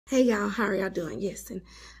Hey y'all, how are y'all doing? Yes, and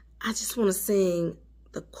I just want to sing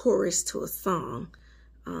the chorus to a song.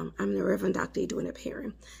 I'm the Reverend Dr. Edwina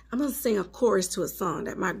Perry. I'm going to sing a chorus to a song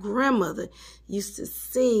that my grandmother used to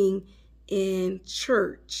sing in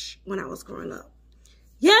church when I was growing up.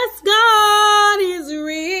 Yes, God is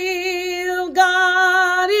real.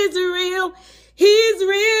 God is real. He's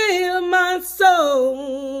real, my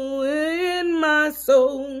soul, in my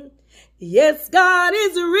soul. Yes, God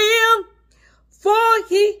is real. For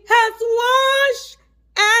he has washed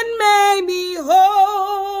and made me whole.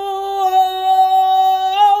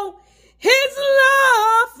 His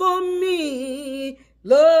love for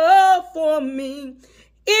me,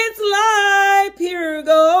 it's like pure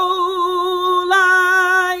gold,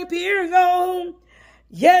 like pure gold.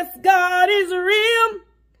 Yes, God is real,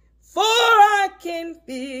 for I can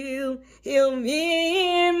feel him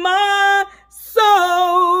in my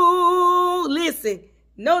soul. Listen.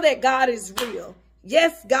 Know that God is real.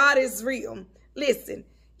 Yes, God is real. Listen,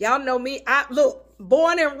 y'all know me. Look,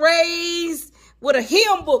 born and raised with a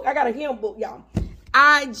hymn book. I got a hymn book, y'all.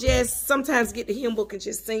 I just sometimes get the hymn book and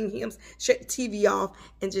just sing hymns, shut the TV off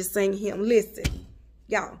and just sing hymn. Listen,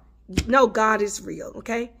 y'all, know God is real,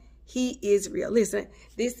 okay? He is real. Listen,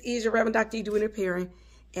 this is your Reverend Dr. Edwina Perry,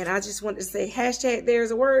 and I just wanted to say, hashtag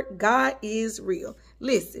there's a word, God is real.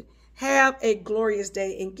 Listen, have a glorious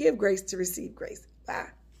day and give grace to receive grace.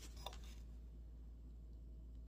 Bye.